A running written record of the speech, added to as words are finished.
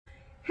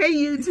Hey,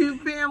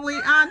 YouTube family,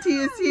 Auntie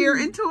is here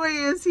and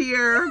Toya is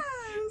here. Yes.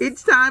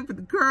 It's time for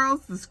the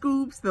curls, the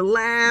scoops, the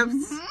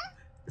laughs,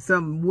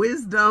 some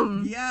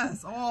wisdom.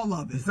 Yes, all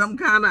of it. Some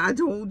kind of I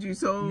told you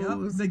so.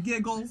 Yep. The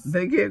giggles.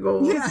 The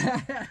giggles. Yeah.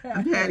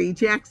 Patty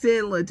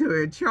Jackson,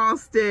 Latoya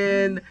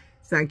Charleston.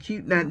 It's not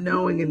cute not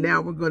knowing, and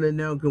now we're going to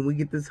know. Can we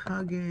get this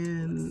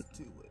hugging? Let's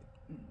do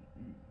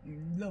it.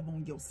 Love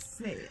on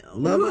yourself.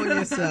 Love on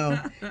yourself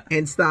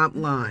and stop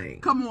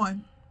lying. Come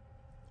on.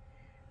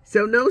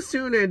 So no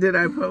sooner did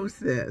I post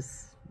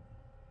this,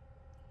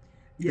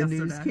 the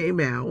news Yesterday. came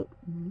out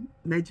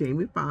that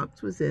Jamie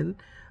Foxx was in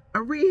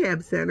a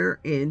rehab center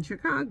in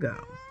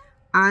Chicago.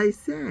 I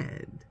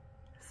said,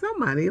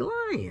 somebody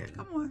lying.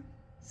 Come on.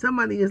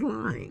 Somebody is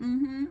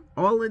lying.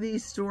 All of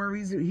these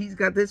stories, he's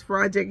got this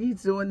project,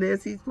 he's doing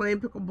this, he's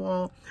playing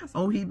pickleball.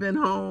 Oh, he's been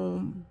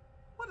home.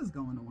 What is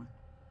going on?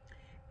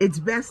 It's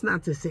best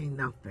not to say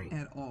nothing.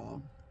 At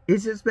all.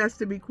 It's just best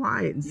to be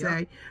quiet and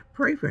say,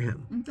 pray for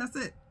him. That's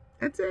it.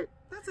 That's it.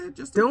 That's it.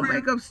 Just Don't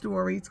make up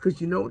stories, because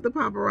you know what the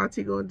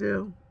paparazzi gonna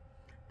do?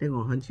 They're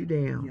gonna hunt you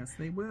down. Yes,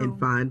 they will. And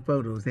find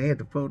photos. They had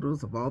the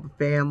photos of all the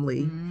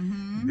family,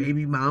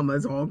 baby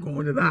mamas all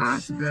going to the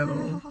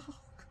hospital.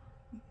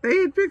 They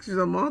had pictures of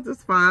them all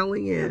just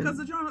filing in. Because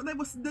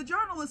the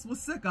journalist was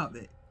sick of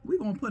it. We're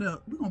gonna put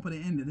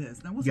an end to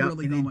this. Now what's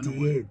really going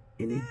on?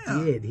 And it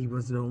did. He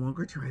was no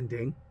longer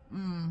trending.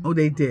 Oh,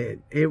 they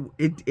did.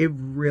 It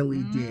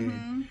really did.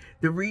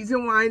 The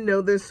reason why I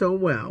know this so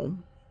well,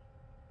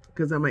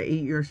 because I'm an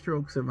 8-year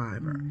stroke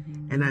survivor,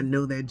 and I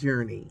know that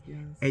journey. Yes.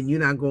 And you're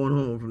not going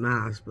home from the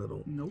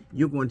hospital. Nope.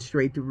 You're going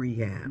straight to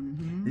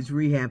rehab. This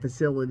rehab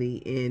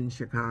facility in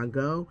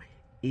Chicago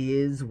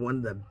is one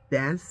of the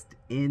best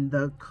in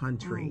the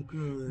country. Oh,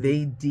 good.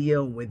 They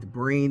deal with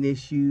brain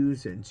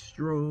issues and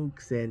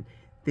strokes and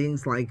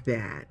things like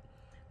that.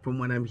 From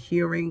what I'm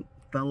hearing,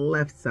 the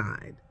left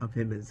side of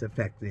him is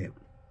affected.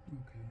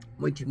 Okay.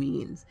 Which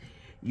means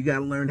you got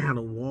to learn how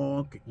to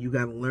walk. You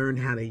got to learn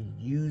how to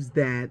use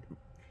that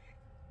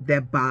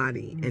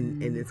body,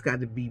 and it's got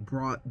to be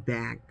brought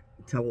back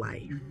to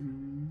life.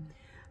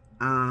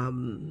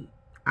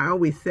 I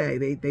always say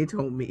they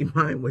told me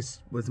mine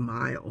was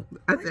mild.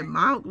 I said,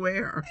 mild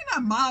where? You're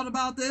not mild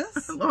about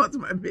this. I lost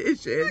my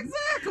vision.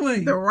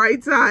 Exactly. The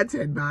right side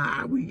said,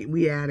 bye,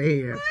 we out of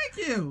here.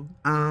 Thank you.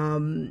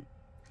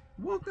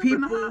 Woke up in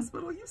the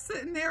hospital. You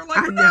sitting there like,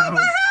 I know.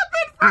 What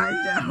happened, friend?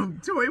 I know.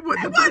 Toy put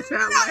the There bus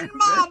out wasn't nothing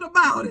mild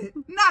about it.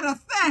 Not a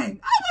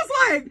thing. I was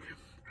like,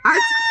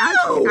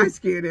 I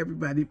scared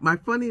everybody. My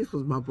funniest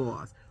was my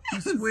boss, who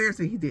swears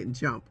that he didn't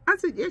jump. I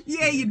said, yes,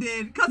 you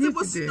did. Because Yes, it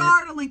was you did.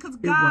 startling. Because,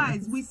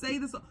 guys, was. we say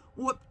this.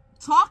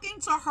 Talking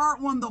to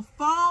her on the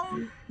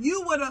phone,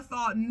 you would have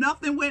thought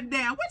nothing went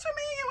down. What you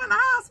mean you in the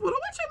hospital?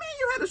 What you mean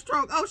you had a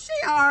stroke? Oh, she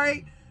all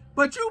right.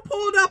 But you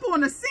pulled up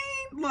on the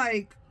scene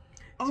like,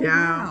 oh,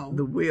 wow.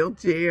 The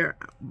wheelchair.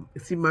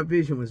 See, my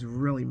vision was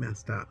really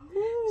messed up.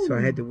 So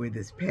I had to wear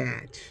this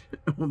patch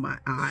on my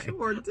eye.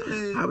 Sure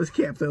did. I was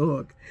Captain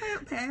Hook.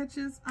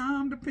 Patches,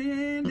 I'm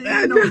depending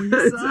I on know,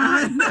 you,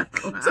 son, I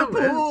to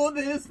was. pull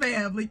this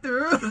family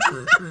through.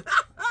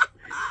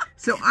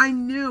 So I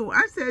knew.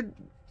 I said,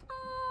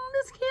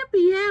 this can't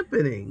be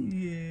happening.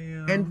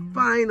 Yeah. And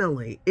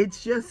finally,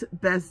 it's just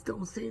best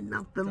don't say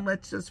nothing.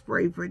 Let's just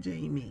pray for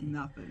Jamie.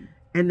 Nothing.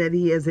 And that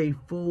he has a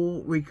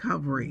full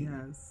recovery.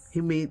 Yes.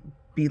 He may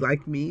be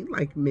like me.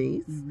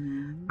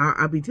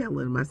 I'll be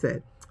telling him, I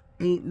said,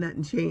 ain't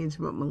nothing changed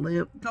but my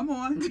limp. Come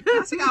on.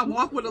 Now she got to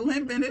walk with a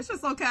limp and it's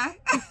just okay.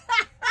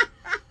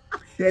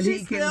 That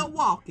She's still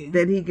walking.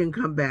 That he can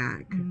come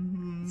back.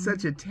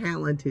 Such a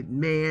talented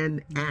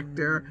man,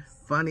 actor,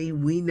 funny.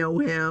 We know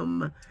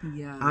him.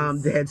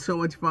 Yes. They had so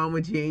much fun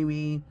with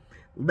Jamie.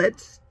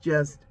 Let's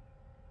just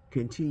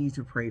continue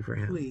to pray for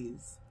him.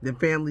 Please. The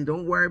family,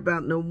 don't worry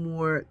about no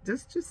more.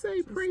 Just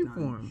say pray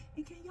for him.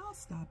 And can y'all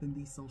stop in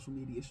these social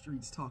media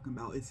streets talking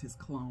about it's his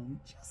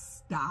clone? Just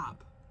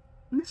stop.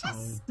 No.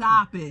 Just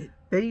stop it.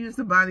 They used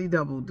the body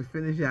double to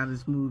finish out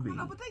his movie.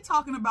 No, but they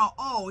talking about,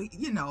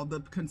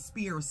 the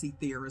conspiracy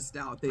theorist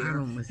out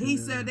there. He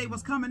said they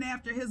was coming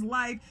after his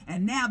life,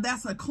 and now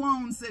that's a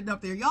clone sitting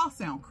up there. Y'all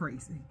sound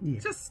crazy.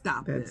 Yeah, just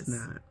stop that's this.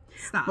 not.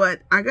 Stop.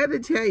 But I got to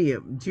tell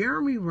you,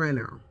 Jeremy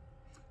Renner,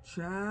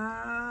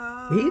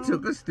 child, he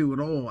took us through it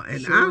all, and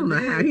Sure I don't know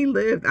did. how he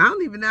lived. I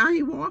don't even know how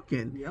he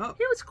walking. Yep.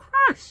 He was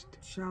crushed.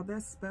 Child,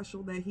 that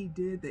special that he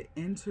did, the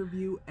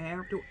interview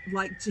after,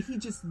 like, he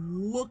just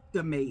looked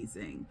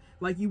amazing.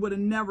 Like, you would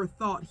have never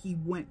thought he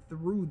went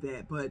through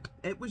that, but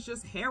it was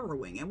just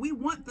harrowing. And we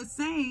want the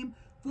same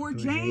for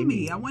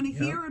Jamie. I want to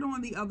hear it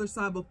on the other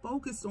side, but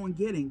focus on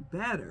getting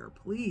better,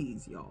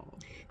 please, y'all.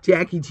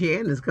 Jackie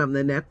Chan is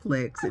coming to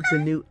Netflix. It's a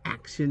new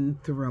action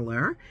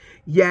thriller.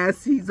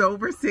 Yes, he's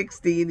over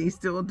 60 and he's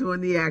still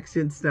doing the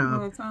action stuff.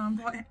 What's the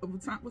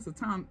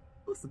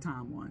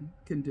time one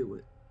can do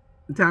it?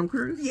 Tom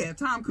Cruise? Yeah,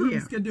 Tom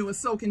Cruise can do it.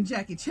 So can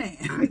Jackie Chan.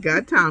 I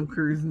got Tom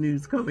Cruise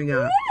news coming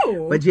up.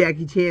 Ooh. But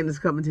Jackie Chan is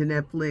coming to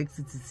Netflix.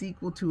 It's a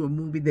sequel to a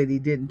movie that he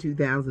did in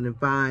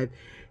 2005.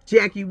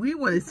 Jackie, we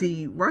want to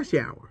see Rush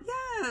Hour.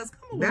 Yes. Yes,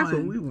 come on. That's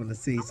what we want to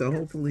see. So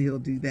hopefully he'll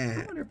do I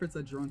that. wonder if it's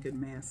a drunken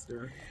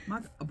master.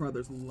 My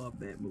brothers love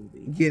that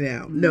movie. Get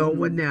Out. No, it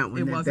wasn't that one.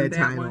 It wasn't that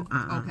title. one?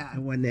 Okay. It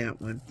wasn't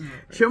that one. Okay.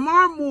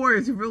 Shamar Moore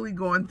is really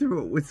going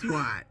through it with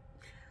SWAT.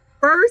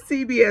 First,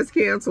 CBS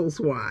canceled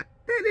SWAT.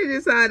 Then they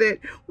decided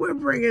we're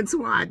bringing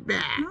SWAT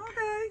back.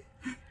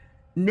 Okay.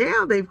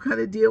 Now they've cut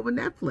a deal with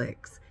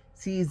Netflix.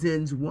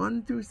 Seasons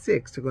 1 through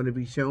 6 are going to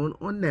be shown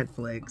on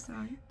Netflix.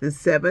 Okay. The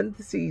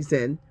 7th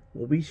season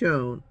will be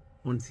shown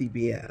on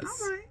CBS.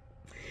 All right.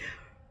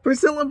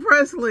 Priscilla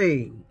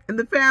Presley and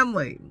the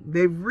family,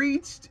 they've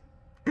reached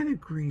an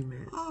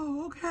agreement.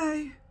 Oh,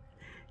 okay.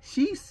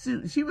 She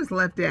was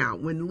left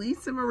out when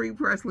Lisa Marie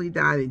Presley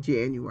died in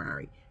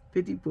January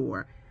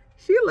 54.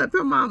 She left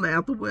her mama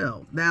out the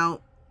will.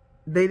 Now,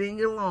 they didn't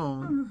get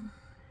along.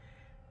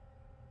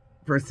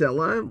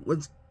 Priscilla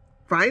was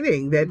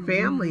fighting that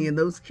family and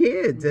those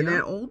kids and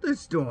that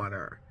oldest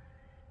daughter.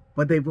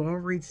 But they've all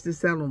reached a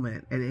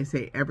settlement, and they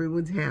say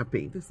everyone's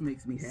happy. This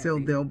makes me happy. So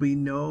there'll be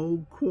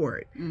no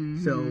court.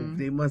 So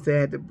they must have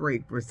had to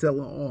break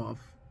Priscilla off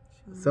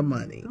some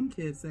money. Some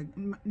kids said,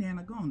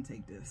 Nana, go and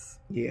take this.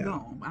 Yeah. Go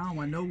on. I don't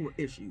want no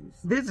issues.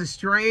 There's a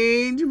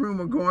strange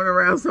rumor going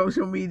around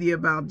social media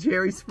about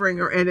Jerry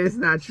Springer, and it's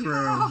not true.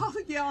 Oh,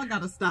 y'all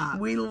gotta stop.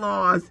 We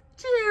lost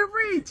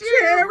Jerry,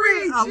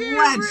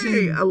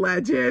 a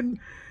legend,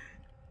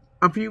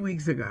 a few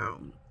weeks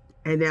ago.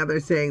 And now they're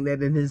saying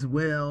that in his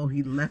will,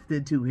 he left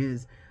it to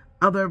his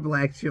other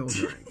black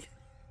children.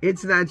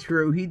 It's not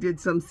true. He did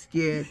some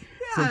skit.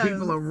 Yes. So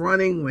people are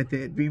running with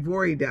it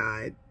before he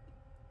died.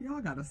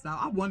 Y'all gotta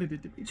stop. I wanted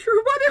it to be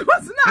true, but it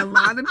was not. A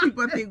lot of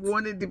people, I think,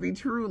 wanted it to be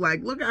true.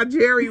 Like, look how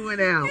Jerry went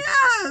out.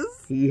 Yes.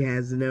 He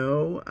has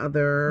no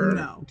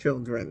other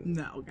children.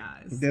 No,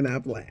 guys. They're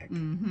not black.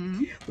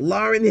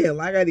 Lauryn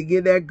Hill, I got to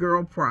give that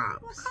girl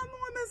props. Well, come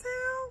on, Miss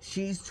Hill.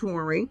 She's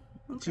touring.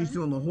 Okay. She's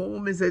doing the whole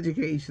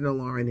Miseducation of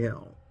Lauryn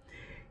Hill.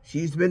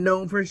 She's been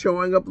known for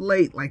showing up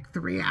late, like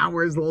 3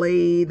 hours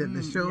late, and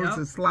the shows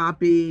are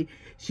sloppy.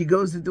 She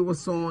goes to do a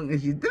song,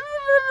 and she...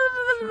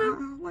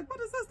 Like,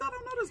 what is this? I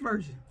don't know this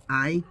version.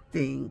 I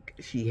think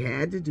she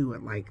had to do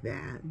it like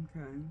that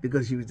Okay.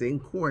 because she was in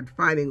court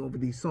fighting over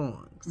these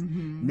songs.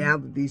 Now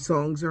that these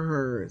songs are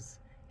hers,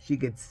 she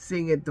could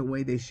sing it the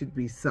way they should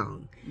be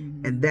sung.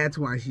 And that's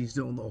why she's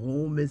doing the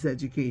whole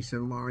Miseducation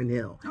of Lauryn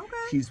Hill. Okay.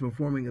 She's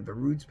performing at the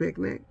Roots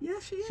Picnic.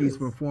 Yes, she is. She's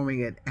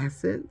performing at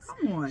Essence.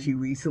 Come on. She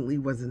recently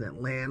was in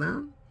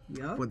Atlanta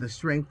for The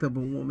Strength of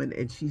a Woman,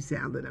 and she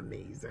sounded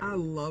amazing. I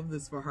love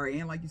this for her.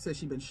 And like you said,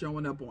 she's been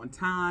showing up on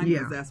time.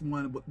 Yeah. That's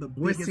one of the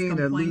biggest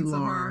complaints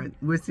of her.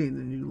 We're seeing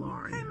the new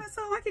Lauren. Hey, Miss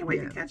O, I can't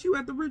wait to catch you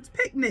at the Roots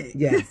Picnic.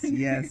 Yes,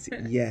 yes,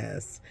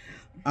 yes.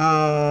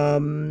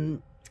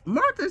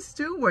 Martha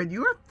Stewart,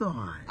 your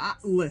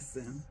thoughts?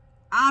 Listen,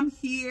 I'm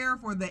here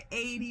for the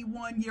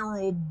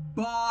 81-year-old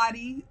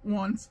body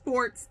on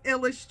Sports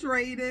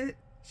Illustrated.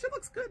 She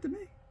looks good to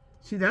me.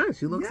 She does.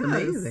 She looks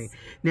amazing.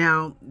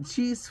 Now,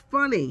 she's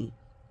funny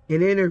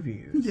in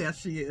interviews. Yes,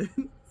 she is.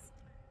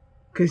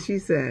 Because she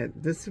said,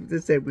 this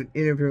said with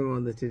interviewing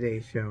on the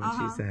Today Show,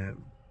 she said,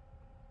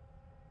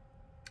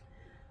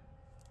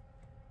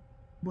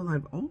 well,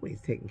 I've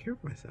always taken care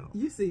of myself.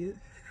 You see it.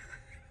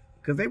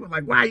 Because they were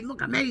like, wow, you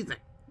look amazing.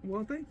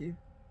 Well, thank you.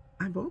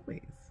 I've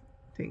always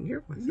taken care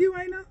of myself. You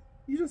ain't know?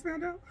 You just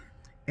found out?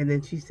 And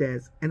then she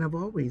says, and I've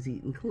always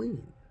eaten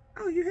clean.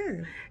 Oh, you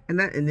have? And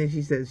then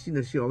she says, you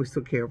know, she always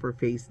took care of her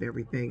face and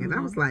everything. And I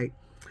was like,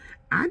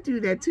 I do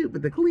that too.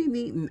 But the clean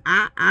eating,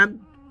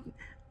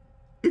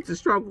 it's a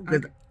struggle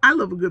because I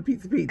love a good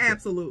piece of pizza.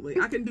 Absolutely.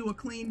 I can do a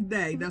clean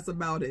day. That's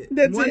about it.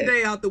 That's One it.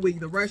 day out the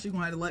week. The rest you're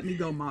going to have to let me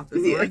go, Martha.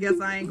 So I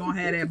guess I ain't going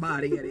to have that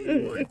body at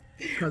anyone.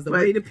 Because the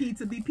way the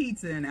pizza be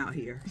pizzaing out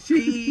here.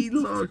 She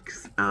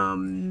looks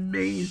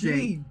amazing.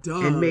 She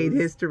does. And made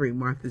history.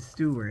 Martha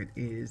Stewart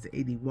is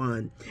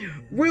 81.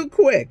 Real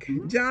quick,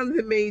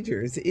 Jonathan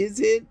Majors, is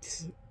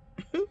it...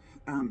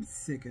 I'm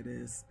sick of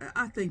this.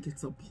 I think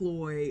it's a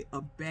ploy,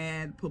 a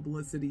bad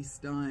publicity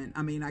stunt.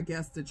 I mean, I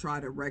guess to try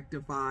to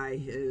rectify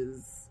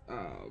his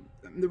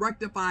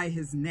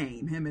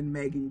name, him and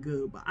Megan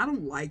Good. But I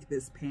don't like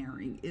this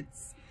pairing.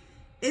 It's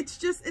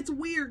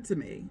weird to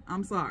me.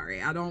 I'm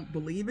sorry. I don't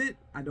believe it.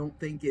 I don't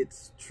think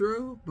it's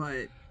true.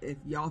 But if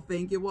y'all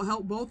think it will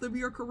help both of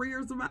your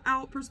careers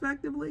out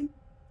prospectively,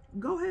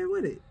 go ahead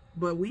with it.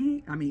 But at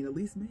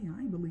least me, I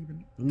ain't believing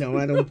it. No,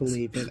 I don't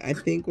believe it. I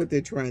think what they're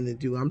trying to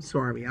do, I'm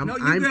sorry. I'm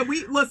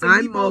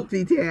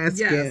multitasking.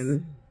 Yes.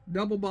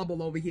 Double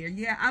bubble over here.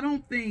 Yeah, I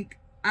don't think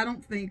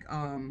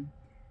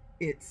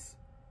it's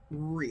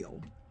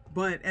real.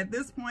 But at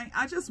this point,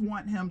 I just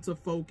want him to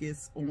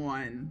focus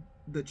on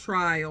the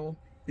trial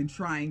and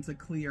trying to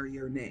clear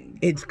your name.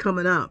 It's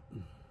coming up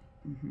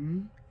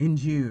in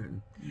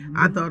June.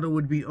 I thought it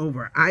would be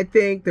over. I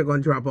think they're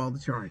going to drop all the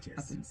charges.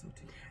 I think so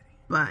too.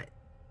 But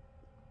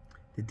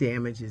the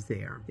damage is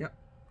there. Yep.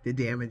 The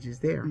damage is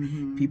there.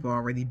 People are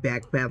already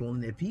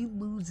backpedaling. If he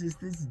loses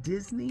this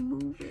Disney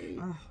movie...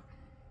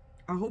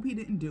 I hope he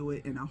didn't do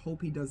it, and I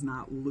hope he does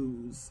not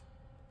lose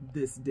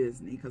this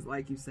Disney. Because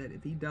like you said,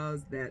 if he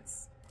does,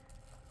 that's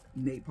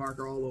Nate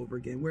Parker all over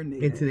again. Where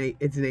Nate? It's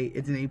an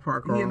Nate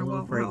Parker He in the all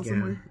Waffle over House again.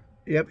 somewhere?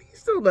 Yep, he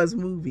still does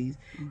movies.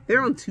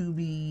 They're on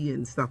Tubi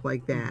and stuff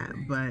like that.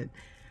 But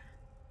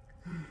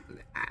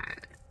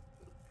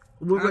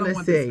we're I don't gonna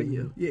want say, this for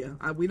you.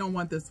 Yeah, we don't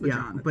want this for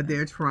Jonathan. but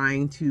they're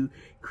trying to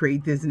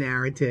create this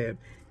narrative.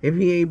 If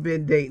he ain't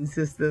been dating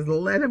sisters,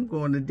 let him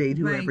go on a date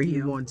whoever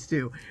he wants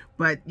to.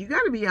 But you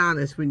got to be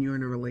honest when you're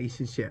in a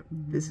relationship.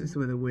 This is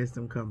where the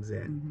wisdom comes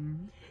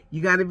in.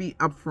 You got to be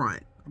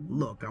upfront.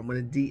 Look, I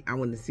want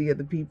to see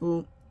other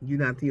people. You're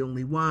not the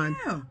only one.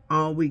 Yeah.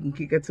 Oh, we can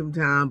kick it some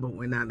time, but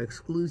we're not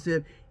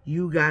exclusive.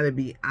 You got to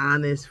be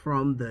honest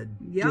from the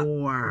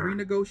door.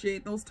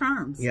 Renegotiate those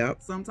terms. Yep.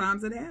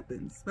 Sometimes it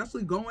happens,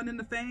 especially going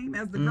into fame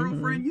as the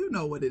girlfriend. You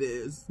know what it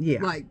is.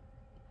 Yeah. Like.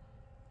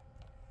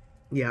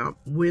 Yeah,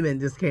 women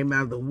just came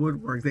out of the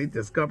woodwork. They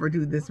discovered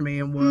who this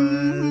man was,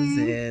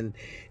 and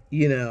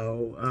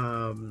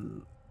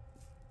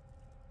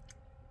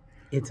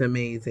it's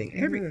amazing.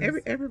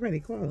 Everybody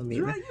calling me.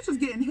 Girl, you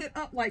just getting hit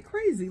up like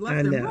crazy,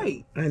 left and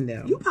right. I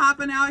know. You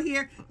popping out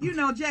here. You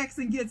know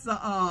Jackson gets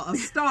a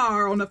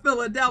star on the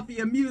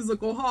Philadelphia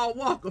Musical Hall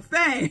Walk of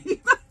Fame.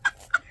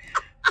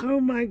 Oh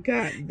my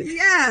God.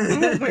 Yeah.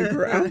 Oh my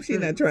God. I hope she's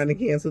not trying to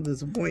cancel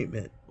this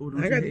appointment. Oh,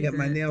 I got to get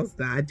my nails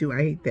done. I do. I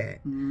hate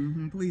that.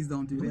 Please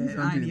don't do that.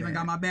 I ain't even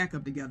got my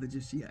backup together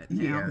just yet.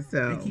 Yeah,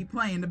 so. They keep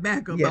playing the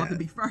backup about to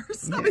be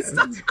first. So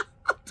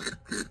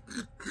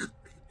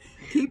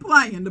keep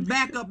playing. The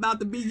backup about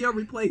to be your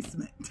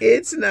replacement.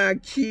 It's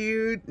not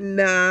cute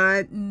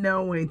not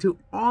knowing. To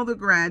all the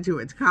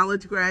graduates,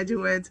 college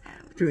graduates,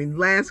 between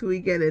last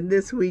weekend and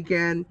this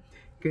weekend,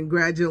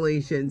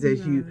 congratulations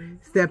as you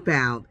step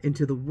out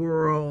into the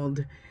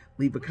world.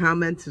 Leave a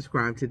comment,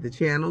 subscribe to the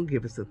channel,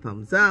 give us a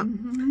thumbs up.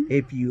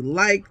 If you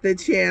like the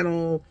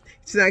channel,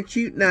 it's not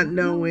cute not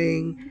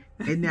knowing.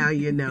 And now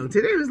you know.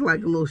 Today was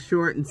like a little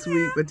short and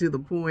sweet, but to the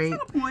point. To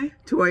the point.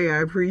 Toya,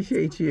 I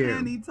appreciate you.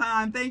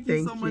 Anytime. Thank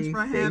you so much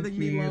for having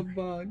me, Love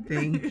Bug.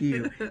 Thank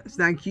you. It's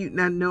not cute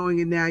not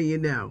knowing, and now you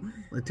know.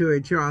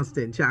 Latoya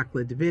Charleston,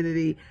 Chocolate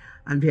Divinity.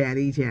 I'm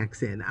Patty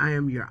Jackson. I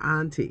am your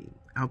auntie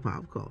of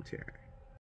pop culture.